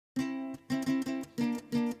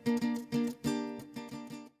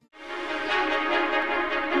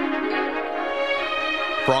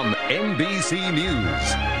From NBC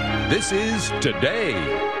News, this is Today.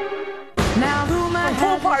 From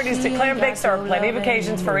pool parties to clam bakes, there are plenty of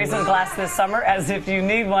occasions for raising a glass this summer, as if you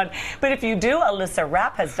need one. But if you do, Alyssa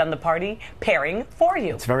Rapp has done the party pairing for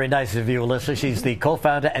you. It's very nice of you, Alyssa. She's the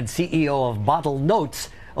co-founder and CEO of Bottle Notes,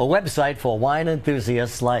 a website for wine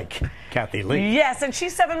enthusiasts like Kathy Lee. Yes, and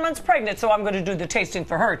she's 7 months pregnant, so I'm going to do the tasting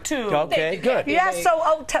for her, too. Okay, good. Yeah,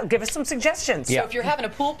 so give us some suggestions. So if you're having a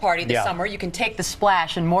pool party this summer, you can take the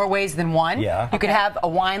splash in more ways than one. Yeah. You could have a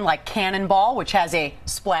wine like Cannonball, which has a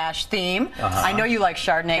splash theme. I know you like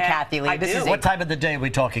Chardonnay, Kathy Lee. I do. What time of the day are we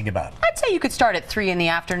talking about? I'd say you could start at 3 in the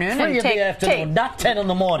afternoon. 3 in the afternoon, not 10 in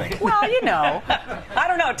the morning. Well, you know. I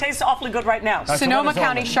don't know. It tastes awfully good right now. Sonoma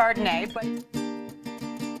County Chardonnay, but...